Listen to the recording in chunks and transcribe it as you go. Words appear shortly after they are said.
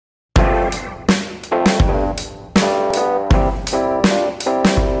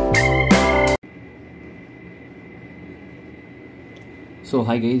So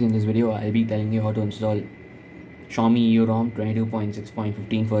hi guys, in this video I'll be telling you how to install Xiaomi EU Rom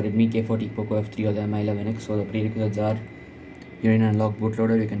 22.6.15 for Redmi K40, Poco F3 or the Mi11X. So the prerequisites are you're in an unlocked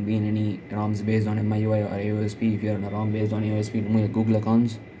bootloader. You can be in any ROMs based on MIUI or AOSP. If you're on a ROM based on AOSP, remove your Google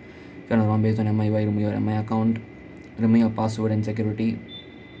accounts. If you're on a ROM based on MIUI, remove your MI account, remove your password and security.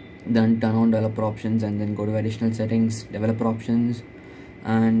 Then turn on developer options and then go to additional settings, developer options,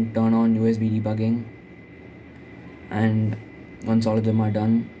 and turn on USB debugging. And once all of them are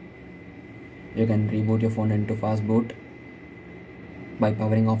done, you can reboot your phone into Fastboot by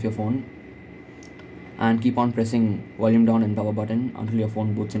powering off your phone, and keep on pressing volume down and power button until your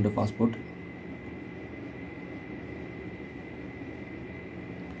phone boots into Fastboot.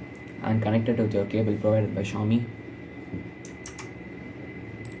 And connect it with your cable provided by Xiaomi.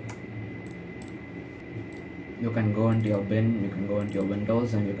 You can go into your bin, you can go into your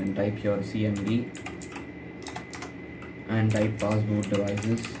Windows, and you can type your CMD and type Fastboot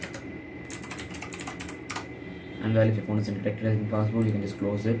devices. And well, if your phone is detected as in Fastboot, you can just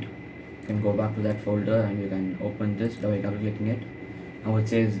close it. You can go back to that folder and you can open this by double clicking it. Now it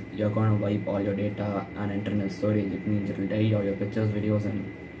says you're going to wipe all your data and internal storage. It means it will delete all your pictures, videos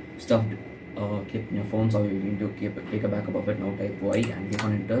and stuff kept in your phone, so you need to take a backup of it. Now type Y and click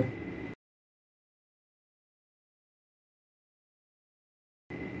on enter.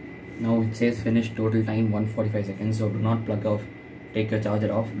 Now it says finish, total time 145 seconds, so do not plug off, take your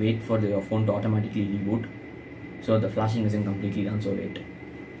charger off, wait for your phone to automatically reboot. So the flashing isn't completely done, so wait.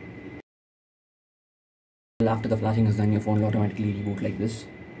 After the flashing is done, your phone will automatically reboot like this.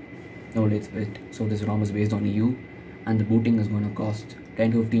 Now let's wait. So this ROM is based on EU and the booting is going to cost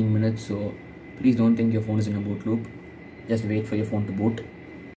 10 to 15 minutes, so please don't think your phone is in a boot loop. Just wait for your phone to boot.